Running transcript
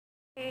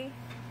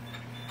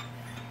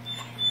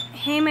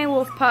Hey, my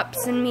wolf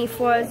pups and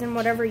meefwas and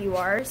whatever you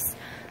ares.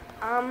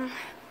 I'm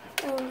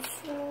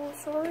so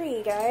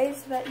sorry,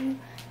 guys, that you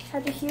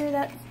had to hear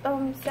that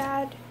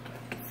sad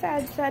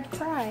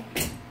cry.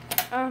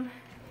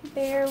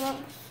 Bear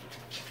wants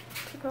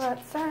to go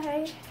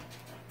outside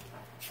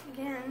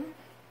again.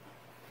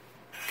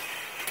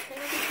 Let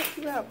me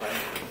take you out, bud.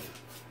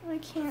 I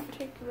can't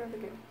take you out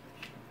again.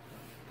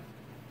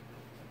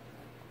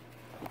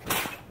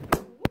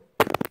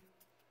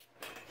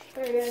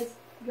 Sorry, guys.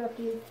 Dropped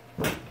you.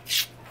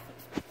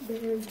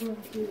 Bear's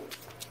dropped you.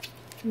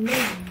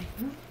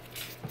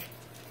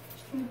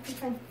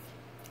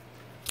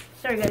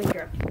 Sorry, guys.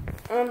 Dropped.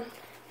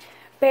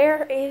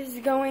 Bear is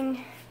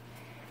going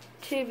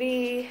to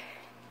be.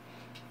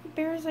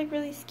 Bear's like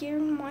really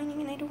scared and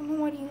whining, and I don't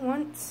know what he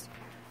wants.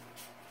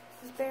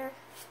 This is Bear.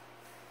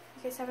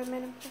 You guys haven't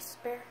met him. This is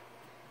Bear.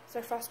 It's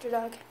our foster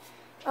dog.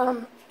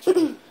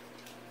 He's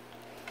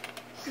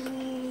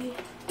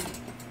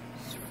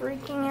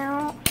freaking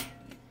out.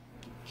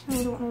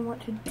 I don't know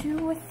what to do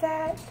with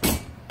that.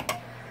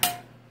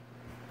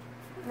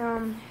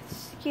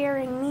 It's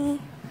scaring me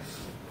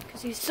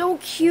because he's so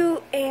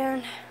cute,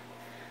 and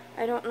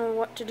I don't know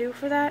what to do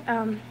for that.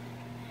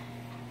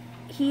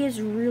 He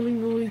is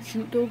really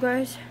cute though,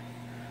 guys.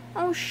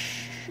 Oh,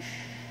 shh.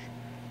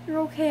 You're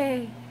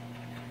okay.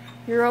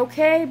 You're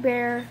okay,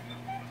 Bear.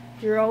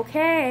 You're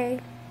okay.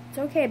 It's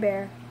okay,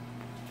 Bear.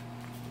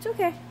 It's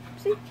okay.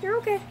 See, you're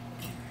okay.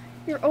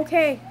 You're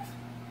okay.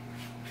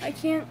 I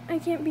can't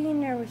be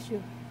in there with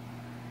you.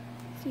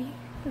 See,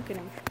 look at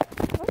him.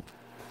 Oh,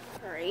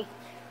 sorry.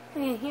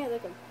 Hey, here,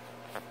 look at him.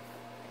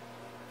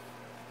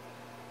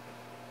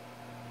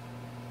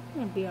 I'm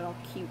gonna be all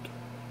cute.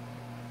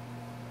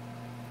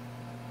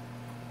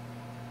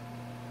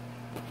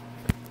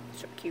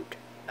 So cute.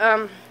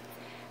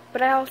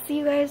 But I'll see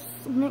you guys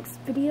next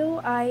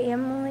video. I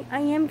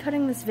am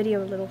cutting this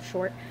video a little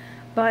short,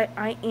 but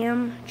I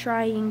am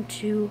trying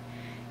to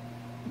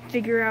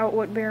figure out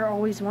what Bear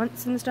always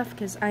wants and stuff,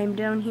 because I'm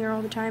down here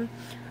all the time.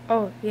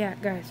 Oh yeah,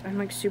 guys, I'm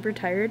like super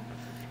tired.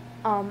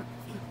 I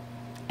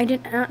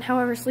did not,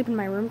 however, sleep in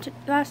my room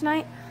last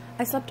night.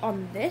 I slept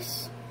on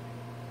this.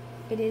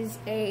 It is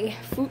a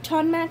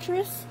futon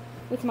mattress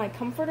with my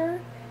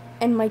comforter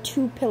and my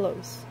 2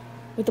 pillows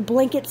with a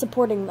blanket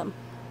supporting them.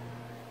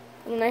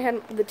 And then I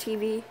had the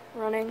TV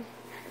running.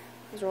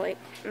 It was really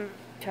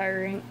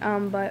tiring.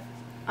 But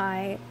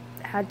I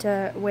had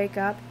to wake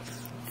up,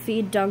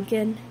 feed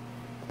Duncan,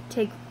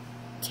 take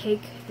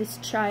this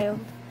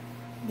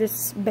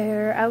this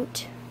Bear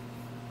out,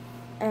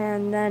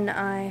 and then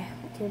I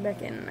came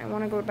back in. I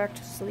want to go back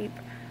to sleep.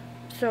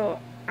 So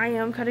I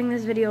am cutting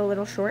this video a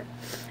little short,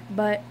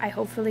 but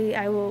hopefully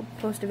I will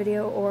post a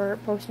video or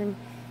post an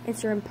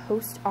Instagram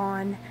post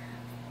on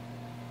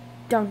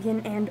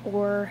Duncan and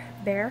or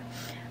Bear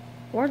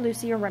or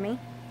Lucy or Remy,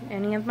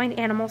 any of my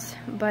animals.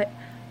 But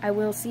I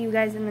will see you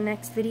guys in the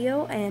next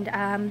video, and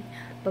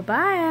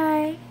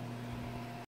bye-bye.